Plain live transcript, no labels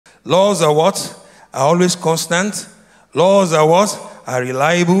Laws are what? Are always constant. Laws are what? Are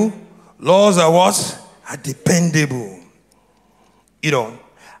reliable. Laws are what? Are dependable. You know,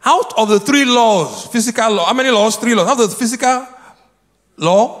 out of the 3 laws, physical law, how many laws? 3 laws. Out of the physical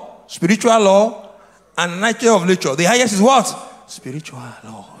law, spiritual law, and nature of nature, the highest is what? Spiritual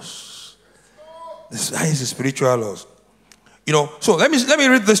laws. The highest is spiritual laws. You know, so let me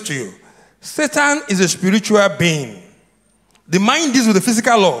read this to you. Satan is a spiritual being. The mind deals with the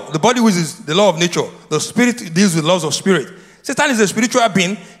physical law. The body, which is the law of nature. The spirit deals with laws of spirit. Satan is a spiritual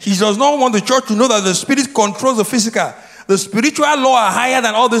being. He does not want the church to know that the spirit controls the physical. The spiritual law are higher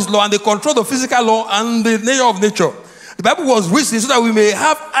than all this law, and they control the physical law and the nature of nature. The Bible was written so that we may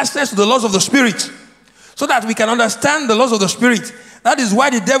have access to the laws of the spirit, so that we can understand the laws of the spirit. That is why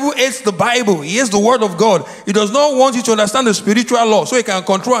the devil hates the Bible. He hates the word of God. He does not want you to understand the spiritual law, so he can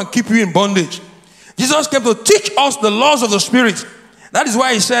control and keep you in bondage. Jesus came to teach us the laws of the spirit. That is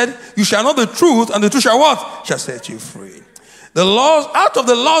why he said, you shall know the truth, and the truth shall what? Shall set you free. The laws, out of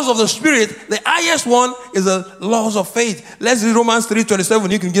the laws of the spirit, the highest one is the laws of faith. Let's read Romans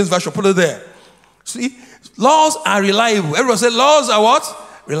 3:27. You can King James Version, put it there. See, laws are reliable. Everyone say laws are what?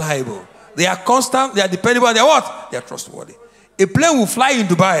 Reliable. They are constant, they are dependable, they are what? They are trustworthy. A plane will fly in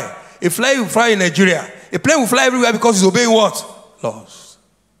Dubai. A plane will fly in Nigeria. A plane will fly everywhere because it's obeying what? Laws.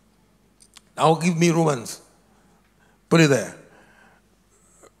 Now give me Romans. Put it there.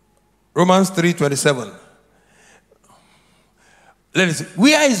 Romans 3:27.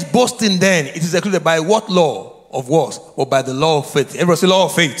 Where is boasting then? It is excluded by what law of what? Or by the law of faith? Everyone say law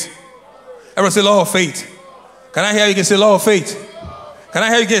of faith. Everyone say law of faith. Can I hear you can say law of faith? Can I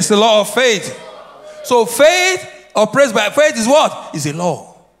hear you can say law of faith? So faith operates by faith is what? Is a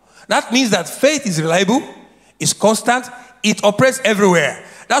law. That means that faith is reliable, is constant, it operates everywhere.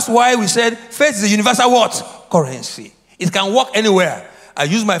 That's why we said faith is a universal what? Currency. It can work anywhere. I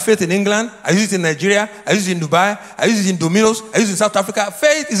use my faith in England. I use it in Nigeria. I use it in Dubai. I use it in Dominions. I use it in South Africa.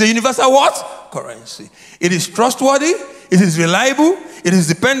 Faith is a universal what? Currency. It is trustworthy. It is reliable. It is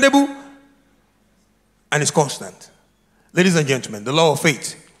dependable. And it's constant. Ladies and gentlemen, the law of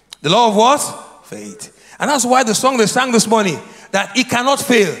faith. The law of what? Faith. And that's why the song they sang this morning, that it cannot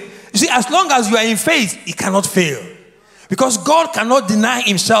fail. You see, as long as you are in faith, it cannot fail. Because God cannot deny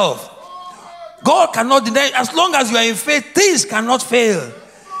himself. God cannot deny. As long as you are in faith, things cannot fail.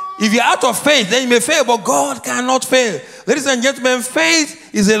 If you're out of faith, then you may fail, but God cannot fail. Ladies and gentlemen, faith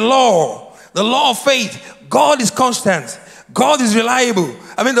is a law. The law of faith. God is constant. God is reliable.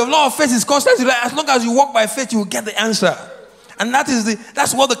 I mean, the law of faith is constant. As long as you walk by faith, you will get the answer. And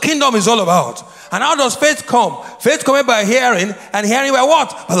that's what the kingdom is all about. And how does faith come? Faith comes by hearing, and hearing by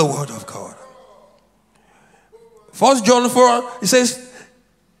what? By the word of God. 1 John 4, it says,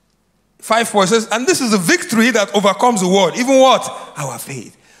 5:4 says, and this is the victory that overcomes the world. Even what? Our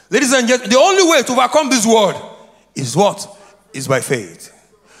faith. Ladies and gentlemen, the only way to overcome this world is what? Is by faith.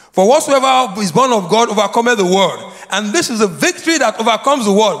 For whatsoever is born of God overcometh the world. And this is the victory that overcomes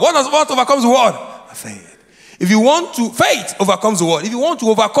the world. What overcomes the world? Faith. If you want to, faith overcomes the world. If you want to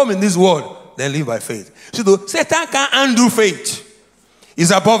overcome in this world, then live by faith. So Satan can't undo faith. It's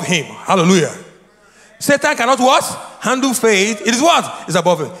above him. Hallelujah. Satan cannot what? Handle faith. It is what? It's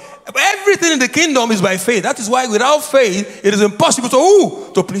above him. Everything in the kingdom is by faith. That is why without faith, it is impossible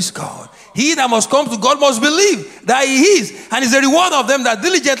to please God. He that must come to God must believe that he is, and is the reward of them that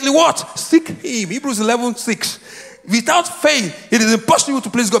diligently what? Seek him. Hebrews 11:6. Without faith, it is impossible to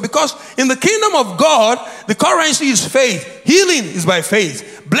please God, because in the kingdom of God, the currency is faith. Healing is by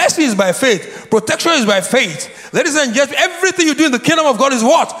faith. Blessing is by faith. Protection is by faith. Ladies and gentlemen, everything you do in the kingdom of God is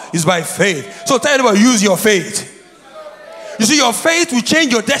what? Is by faith. So tell everybody, use your faith. You see, your faith will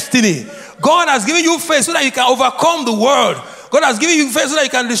change your destiny. God has given you faith so that you can overcome the world. God has given you faith so that you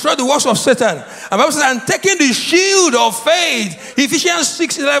can destroy the works of Satan. And Bible says, and taking the shield of faith, Ephesians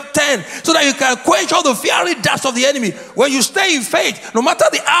 6:10, so that you can quench all the fiery darts of the enemy. When you stay in faith, no matter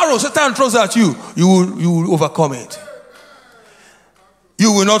the arrow Satan throws at you, you will overcome it.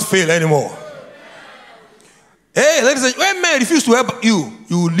 You will not fail anymore. Hey, ladies and gentlemen, when men refuse to help you,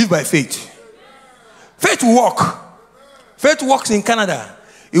 you will live by faith. Faith will work. Faith works in Canada.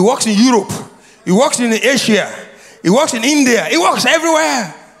 It works in Europe. It works in Asia. It works in India. It works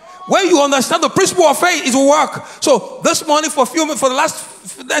everywhere. When you understand the principle of faith, it will work. So this morning, we'll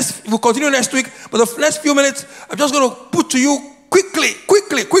continue next week, but the next few minutes, I'm just going to put to you quickly,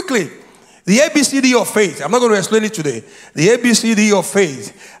 the ABCD of faith. I'm not going to explain it today. The ABCD of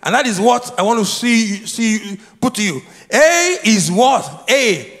faith. And that is what I want to see put to you. A is what?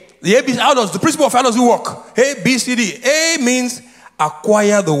 A. The ABC, how does the principle of how does it work? A, B, C, D. A means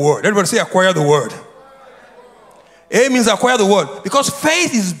acquire the word. Everybody say acquire the word. A means acquire the word. Because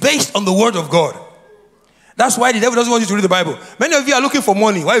faith is based on the word of God. That's why the devil doesn't want you to read the Bible. Many of you are looking for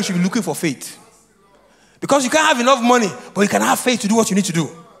money. Why you should be looking for faith? Because you can't have enough money, but you can have faith to do what you need to do.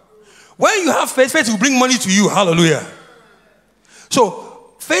 When you have faith, faith will bring money to you. Hallelujah.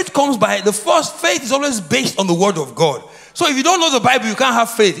 So, faith comes by, the first faith is always based on the word of God. So, if you don't know the Bible, you can't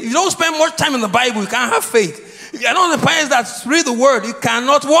have faith. If you don't spend much time in the Bible, you can't have faith. If you're not the parents that read the word, you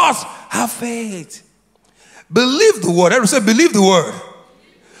cannot what? Have faith. Believe the word. Everyone say, believe the word.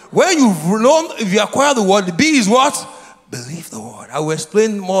 When you've known, if you acquire the word, the B is what? Believe the word. I will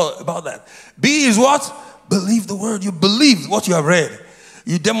explain more about that. B is what? Believe the word. You believe what you have read.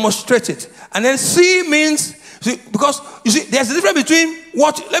 You demonstrate it. And then C means, because you see, there's a difference between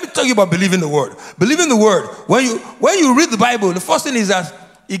what, let me tell you about believing the word. Believing the word, when you read the Bible, the first thing is that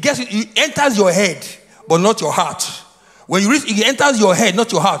it enters your head, but not your heart. When you read, it enters your head,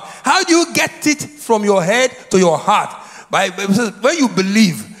 not your heart. How do you get it from your head to your heart? When you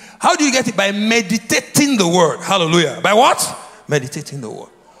believe. How do you get it? By meditating the word. Hallelujah. By what? Meditating the word.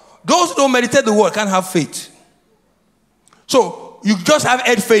 Those who don't meditate the word can't have faith. So, you just have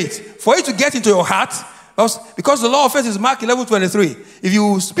head faith. For it to get into your heart, because the law of faith is Mark 11:23. If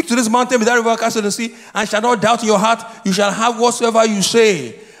you speak to this mountain, be that river cast into the sea, and shall not doubt in your heart, you shall have whatsoever you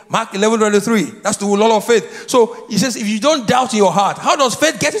say. Mark 11:23. That's the law of faith. So, he says, if you don't doubt in your heart, how does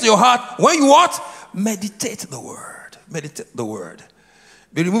faith get into your heart? When you what? Meditate the word. Meditate the word.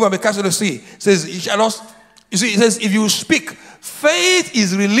 Be removed and be cast into the sea. It says, you shall not. You see, it says, if you speak, faith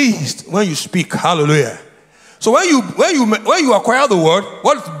is released when you speak. Hallelujah. So when you acquire the word,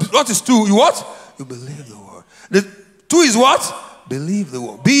 what is two? You what? You believe the word. The two is what? Believe the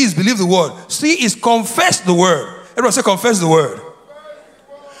word. B is believe the word. C is confess the word. Everyone say confess the word.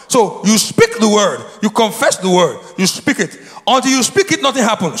 So you speak the word. You confess the word. You speak it. Until you speak it, nothing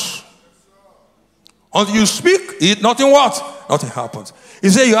happens. Until you speak it, nothing what? Nothing happens. He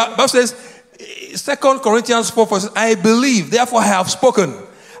says, Bible says, 2 Corinthians 4 says, I believe, therefore I have spoken.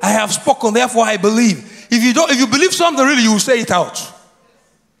 I have spoken, therefore I believe. If you believe something really, you will say it out.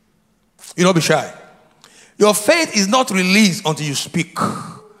 You don't be shy. Your faith is not released until you speak.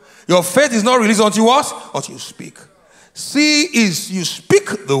 Your faith is not released until what? Until you speak. C is you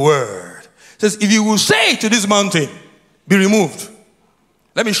speak the word. It says, if you will say to this mountain, be removed.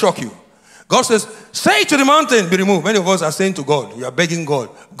 Let me shock you. God says, say to the mountain, be removed. Many of us are saying to God, you are begging God,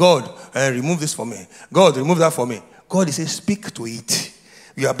 God, remove this for me. God, remove that for me. God, he says, speak to it.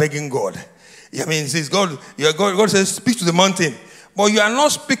 You are begging God. I mean, he says, God says, speak to the mountain. But you are not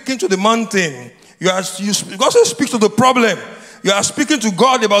speaking to the mountain. God says, speak to the problem. You are speaking to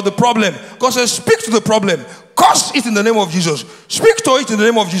God about the problem. God says, speak to the problem. Curse it in the name of Jesus. Speak to it in the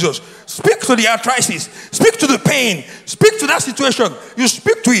name of Jesus. Speak to the arthritis. Speak to the pain. Speak to that situation. You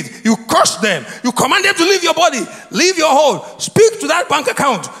speak to it. You curse them. You command them to leave your body. Leave your home. Speak to that bank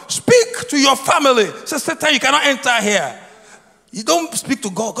account. Speak to your family. Say, Satan, you cannot enter here. You don't speak to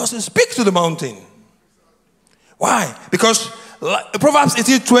God. God says, speak to the mountain. Why? Because Proverbs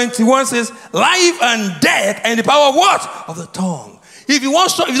 18:21 says, life and death are in the power of what? Of the tongue. If you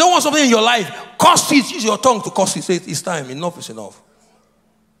don't want something in your life, curse it. Use your tongue to curse it. Say, it's time. Enough is enough.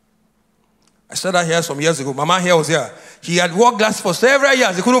 I said that here some years ago. Mama here was here. She had worn glasses for several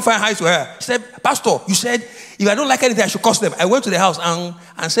years. They couldn't find height to her. She said, Pastor, you said, if I don't like anything, I should curse them. I went to the house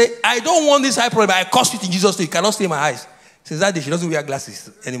and said, I don't want this high problem. I curse it in Jesus' name. You cannot see my eyes. Since that day, she doesn't wear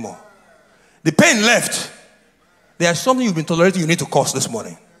glasses anymore. The pain left. There's something you've been tolerating you need to curse this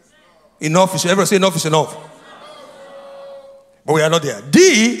morning. Enough is, everyone say enough is enough. But we are not there. D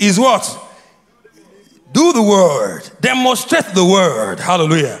is what? Do the word. Demonstrate the word.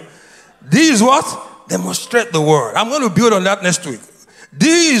 Hallelujah. D is what? Demonstrate the word. I'm going to build on that next week. D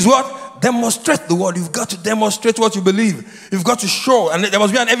is what? Demonstrate the word. You've got to demonstrate what you believe. You've got to show. And there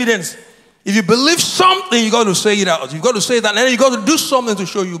must be an evidence. If you believe something, you've got to say it out. You've got to say that. And then you've got to do something to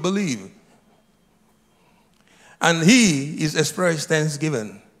show you believe. And he is expressed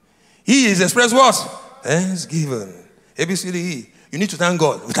thanksgiving. He is expressed what? Thanksgiving. A, B, C, D, E. You need to thank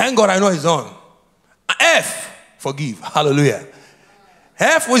God. Thank God I know he's on. F, forgive. Hallelujah.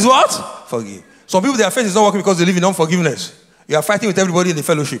 F is what? Forgive. Some people, their faith is not working because they live in unforgiveness. You are fighting with everybody in the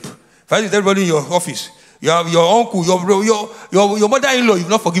fellowship. Fighting with everybody in your office. You have your uncle, your mother-in-law, you've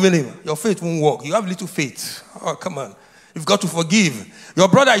not forgiven him. Your faith won't work. You have little faith. Oh, come on. You've got to forgive. Your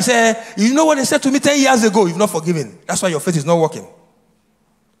brother, he said, you know what they said to me 10 years ago? You've not forgiven. That's why your faith is not working.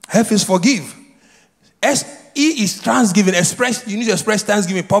 F is forgive. E is thanksgiving. You need to express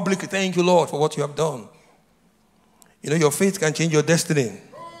thanksgiving publicly. Thank you, Lord, for what you have done. You know, your faith can change your destiny.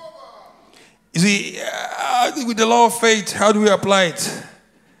 You see, with the law of faith, how do we apply it?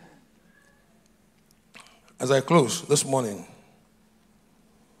 As I close this morning,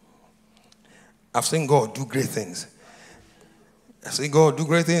 I've seen God do great things. I've seen God do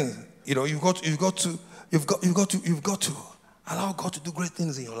great things. You know, you've got to allow God to do great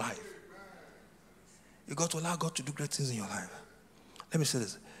things in your life. You've got to allow God to do great things in your life. Let me say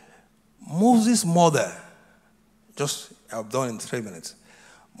this. Moses' mother, I've done in 3 minutes.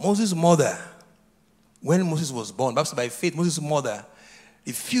 Moses' mother, when Moses was born, perhaps by faith, Moses' mother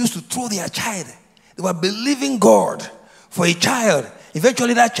refused to throw their child. They were believing God for a child.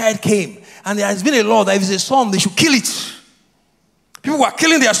 Eventually that child came. And there has been a law that if it's a son, they should kill it. People were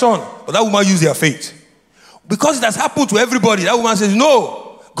killing their son. But that woman used their faith. Because it has happened to everybody, that woman says,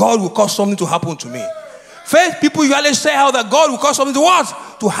 no, God will cause something to happen to me. Faith people usually say how that God will cause something to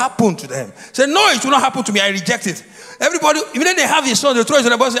what? To happen to them. Say, no, it will not happen to me. I reject it. Everybody, even if they have a son, they throw it to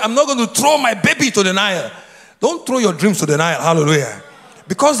the body. Say, I'm not going to throw my baby to the Nile. Don't throw your dreams to the Nile. Hallelujah.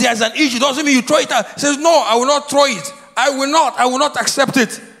 Because there's an issue, doesn't mean you throw it out. He says, no, I will not throw it. I will not accept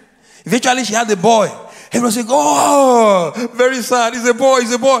it. Eventually, she had a boy. Everyone said, oh, very sad. He's a boy.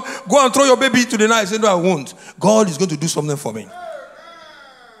 Go and throw your baby to the Nile. He said, no, I won't. God is going to do something for me.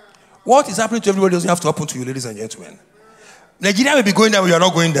 What is happening to everybody doesn't have to happen to you, ladies and gentlemen. Nigeria may be going down, we are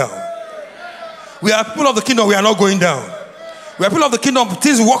not going down. We are people of the kingdom, we are not going down. We are people of the kingdom,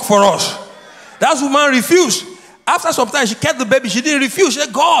 things work for us. That woman refused. After some time, she kept the baby. She didn't refuse. She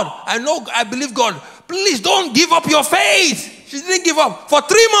said, God, I believe God. Please don't give up your faith. She didn't give up. For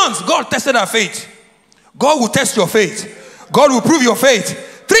 3 months, God tested her faith. God will test your faith. God will prove your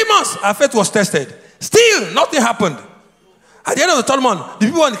faith. 3 months, her faith was tested. Still, nothing happened. At the end of the 3rd month, the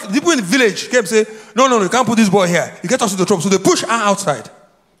people in the village came and said, no, you can't put this boy here. You get us into trouble. So they pushed her outside.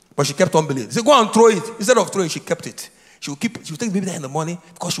 But she kept on believing. They said, go and throw it. Instead of throwing it, she kept it. She would take the baby there in the morning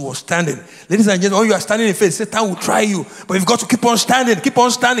because she was standing. Ladies and gentlemen, when you are standing in faith, Satan will try you. But you've got to keep on standing, keep on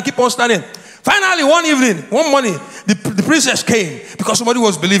standing, keep on standing. Finally, one morning, the princess came because somebody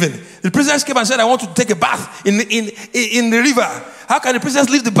was believing. The princess came and said, I want to take a bath in the river. How can the princess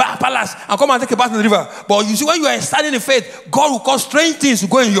leave the palace and come and take a bath in the river? But you see, when you are standing in faith, God will cause strange things to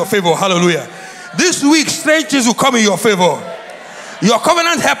go in your favor. Hallelujah. This week, strange things will come in your favor. Your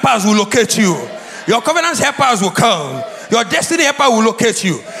covenant helpers will locate you. Your covenant helpers will come. Your destiny helper will locate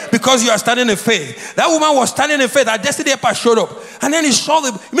you because you are standing in faith. That woman was standing in faith. Her destiny helper showed up. And then he saw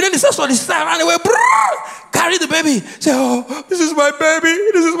immediately saw the sister ran away. Carried the baby. Say, oh, this is my baby.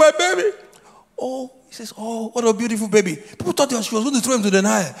 This is my baby. Oh, he says, oh, what a beautiful baby. People thought she was going to throw him to the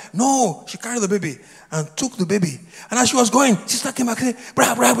Nile. No, she carried the baby and took the baby. And as she was going, sister came back and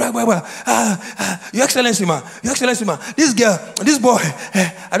said, Your Excellency, ma. This girl, this boy,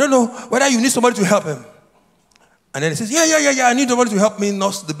 I don't know whether you need somebody to help him. And then he says, yeah, I need somebody to help me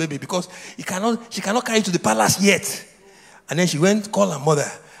nurse the baby because she cannot carry it to the palace yet. And then she went, called her mother,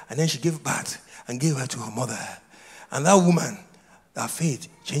 and then she gave birth and gave her to her mother. And that woman, that faith,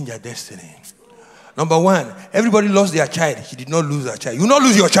 changed her destiny. Number one, everybody lost their child. She did not lose her child. You will not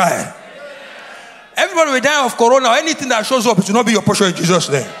lose your child. Everybody will die of corona or anything that shows up, it will not be your portion in Jesus'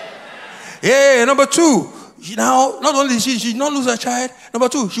 name. Yeah, number two, not only did she did not lose her child, number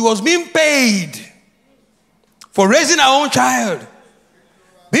two, she was being paid for raising her own child.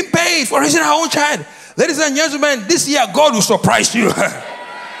 Being paid for raising her own child. Ladies and gentlemen, this year God will surprise you.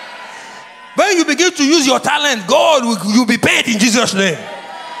 When you begin to use your talent, you'll be paid in Jesus' name.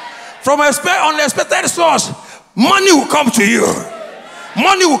 From an unexpected source, money will come to you.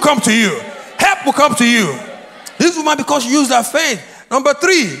 Money will come to you. Help will come to you. This woman, because she used her faith. Number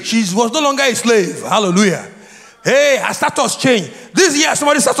three, she was no longer a slave. Hallelujah. Hey, her status changed. This year,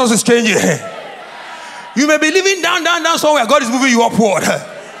 somebody's status is changing. You may be living down somewhere. God is moving you upward.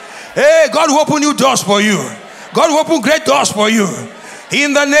 Hey, God will open new doors for you. God will open great doors for you.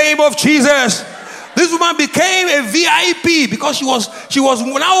 In the name of Jesus. This woman became a VIP because she was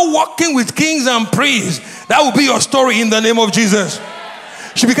now walking with kings and priests. That will be your story in the name of Jesus.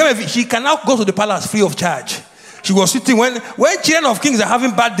 She can now go to the palace free of charge. She was sitting when children of kings are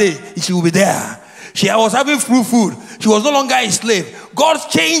having bad day, she will be there. She was having free food. She was no longer a slave. God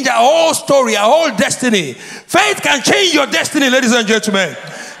changed her whole story, her whole destiny. Faith can change your destiny, ladies and gentlemen.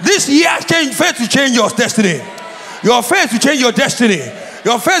 This year, faith will change your destiny. Your faith will change your destiny.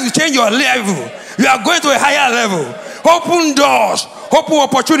 Your faith will change your level. You are going to a higher level. Open doors, open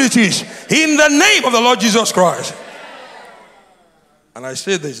opportunities in the name of the Lord Jesus Christ. And I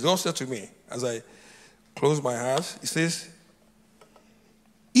said this, God said to me as I close my eyes, He says,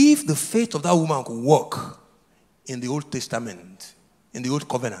 if the faith of that woman could work in the Old Testament, in the Old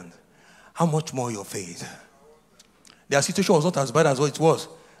Covenant, how much more your faith? Their situation was not as bad as what it was.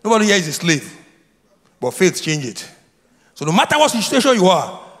 Nobody here is a slave, but faith changed it. So no matter what situation you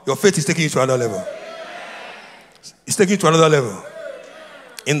are, your faith is taking you to another level. It's taking you to another level.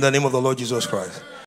 In the name of the Lord Jesus Christ.